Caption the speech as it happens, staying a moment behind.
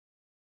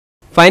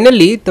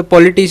Finally, the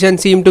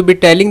politicians seem to be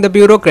telling the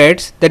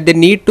bureaucrats that they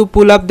need to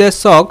pull up their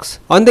socks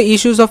on the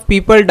issues of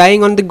people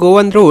dying on the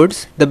Goan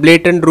roads, the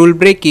blatant rule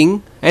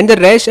breaking, and the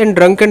rash and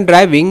drunken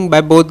driving by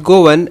both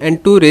Goan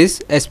and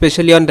tourists,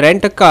 especially on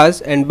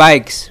rent-a-cars and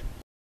bikes.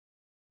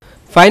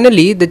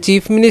 Finally, the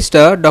Chief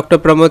Minister, Dr.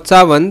 Pramod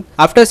Sawant,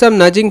 after some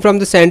nudging from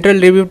the central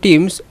review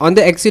teams on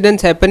the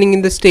accidents happening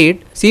in the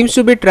state, seems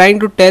to be trying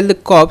to tell the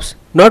cops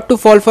not to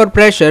fall for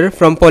pressure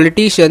from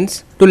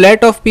politicians to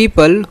let off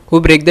people who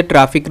break the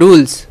traffic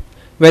rules.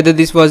 Whether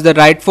this was the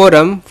right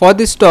forum for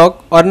this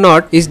talk or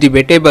not is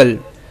debatable.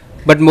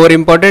 But more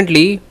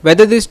importantly,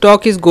 whether this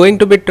talk is going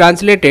to be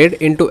translated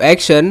into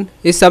action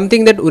is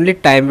something that only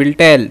time will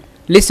tell.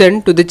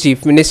 Listen to the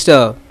Chief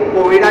Minister.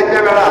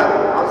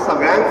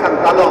 सगळ्यांक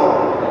सांगतालो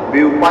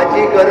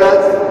भिवपाची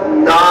गरज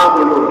ना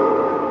म्हणून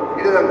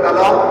कितें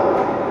सांगतालो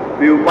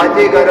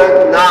भिवपाची गरज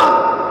ना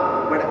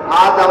पण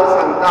आज हांव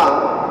सांगता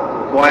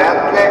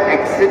गोंयांतले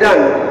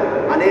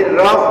एक्सिडंट आनी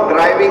रफ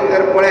ड्रायव्हिंग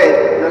जर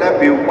पळयत जाल्यार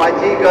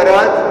भिवपाची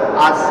गरज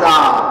आसा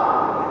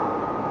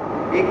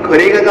ही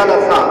खरी गजाल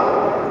आसा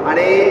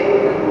आनी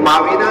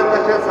माविनान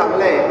तशें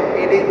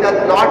सांगलें it is the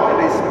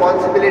not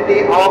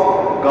responsibility of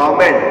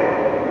government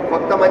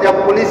फक्त माझ्या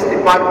पुलीस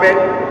डिपार्टमेंट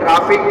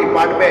ट्रॅफिक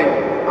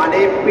डिपार्टमेंट आणि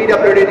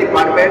PWD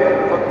डिपार्टमेंट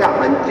फक्त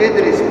हांचीच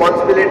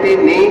रिस्पॉन्सिबिलिटी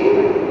न्ही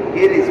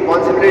ही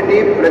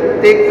रिस्पॉन्सिबिलिटी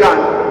प्रत्येक जाण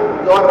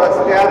जो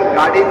रस्त्यार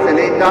गाडी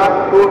चलयता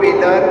 2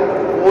 व्हिलर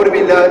 4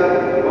 व्हिलर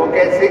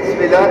ओके 6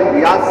 व्हिलर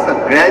ह्या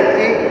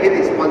सगळ्यांची ही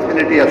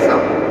रिस्पॉन्सिबिलिटी आसा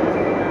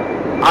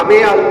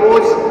आमी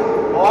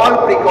almost all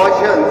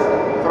precautions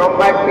from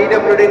my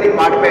PWD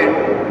department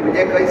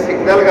म्हणजे खंय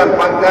सिग्नल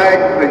घालपाक जाय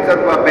खंयसर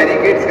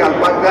बॅरिकेड्स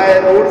घालपाक जाय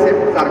रोड्स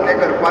सारके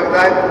करपाक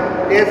जाय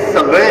ते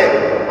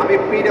सगळें आमी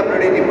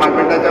PWD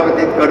डिपार्टमेंटाच्या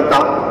वतीन करता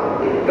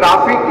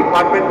ट्रॅफिक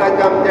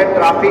डिपार्टमेंटाचे आमचे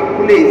ट्रॅफिक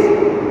पुलीस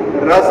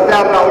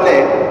रस्त्यार रावले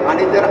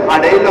आनी जर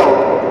आडयलो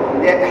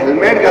म्हणजे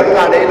हेल्मेट घालून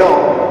आडयलो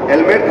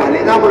हेल्मेट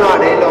घालिना म्हणून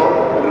आडयलो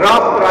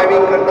रफ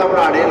ड्रायव्हिंग करता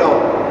म्हणून आडयलो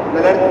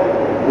जाल्यार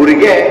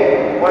भुरगे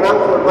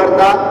कोणाक फोन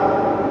मारता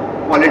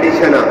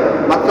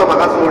पॉलिटिशियनाक मातसो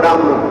म्हाका सोडा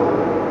म्हणून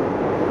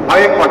हांव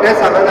एक खोटें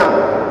सांगना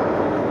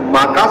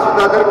म्हाका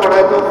सुद्दां जर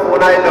कोणाचो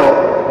फोन आयलो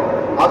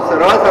हांव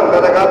सरळ सांगता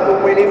ताका तूं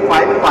पयलीं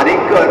फायन फारीक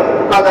कर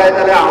तुका जाय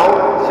जाल्यार हांव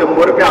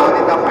 100 रुपया हांव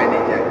दिता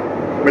फायनीचे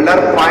म्हणल्यार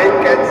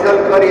फायन कॅन्सल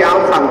कर हें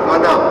हांव सांगतो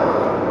ना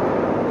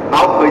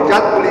हांव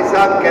खंयच्याच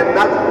पुलिसाक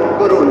केन्नाच फोन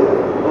करून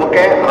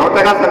ओके हांव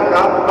ताका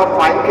सांगता तुका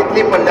फायन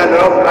कितली पडल्या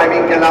रफ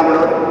ड्रायव्हिंग केला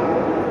म्हणून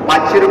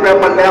 500 रुपया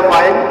पडल्या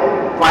फायन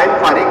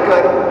फारीक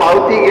कर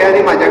पावती घे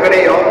आनी म्हाजे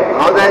कडेन यो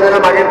हांव जाय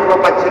जाल्यार मागीर तुका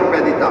 500 रुपया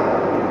दिता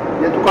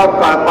म्हणजे तुका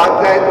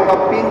कळपाक जाय तुका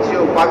पिंच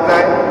येवपाक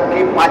जाय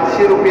की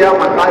 500 रुपया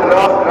म्हाका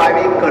रफ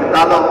ड्रायव्हिंग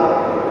करतालो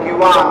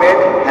किंवा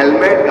हांवें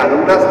हेल्मेट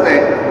घालूंक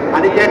नासलें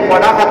आनी तें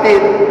कोणा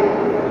खातीर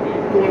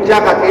तुमच्या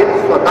खातीर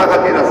स्वता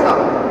खातीर आसा.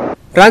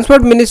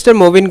 Transport Minister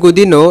Movin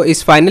Gudino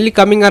is finally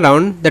coming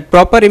around that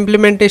proper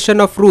implementation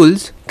of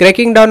rules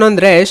cracking down on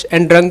rash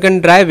and drunken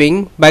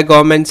driving by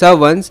government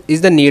servants is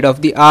the need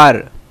of the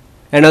hour,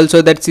 and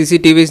also that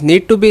CCTVs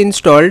need to be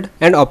installed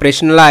and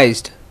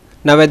operationalized.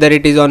 Now whether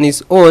it is on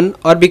his own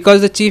or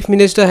because the Chief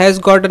Minister has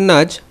got a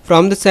nudge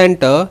from the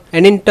centre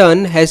and in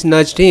turn has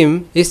nudged him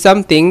is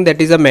something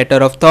that is a matter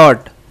of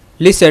thought.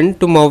 Listen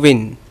to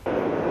Movin.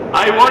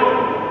 I want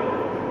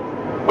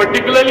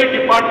particularly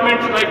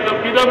departments like the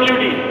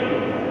PWD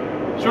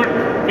should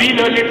be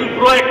a little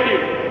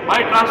proactive. My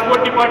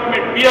transport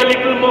department be a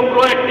little more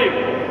proactive.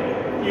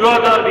 You are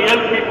the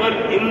real people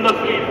in the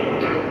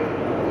field.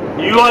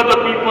 You are the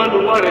people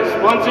who are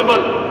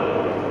responsible.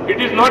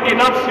 It is not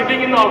enough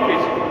sitting in the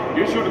office.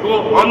 You should go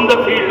on the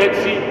field and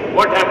see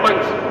what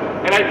happens.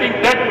 And I think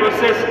that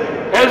process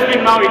has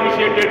been now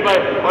initiated by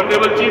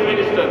Honorable Chief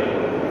Minister.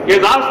 He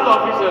has asked the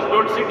officers,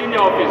 don't sit in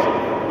your office.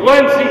 Go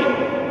and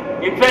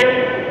see. In fact,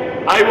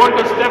 I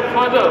want a step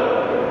further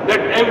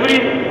that every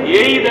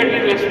AE that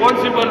is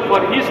responsible for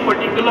his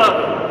particular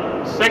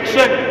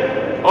section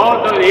or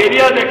the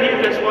area that he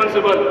is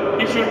responsible,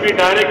 he should be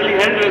directly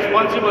held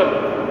responsible.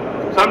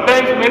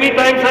 Sometimes, many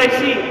times I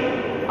see,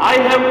 I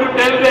have to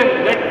tell them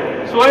that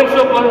so and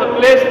so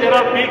place there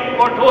are big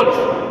potholes.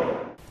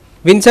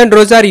 Vincent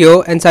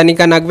Rosario and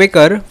Sanika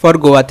Nagvekar for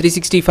Goa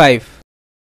 365.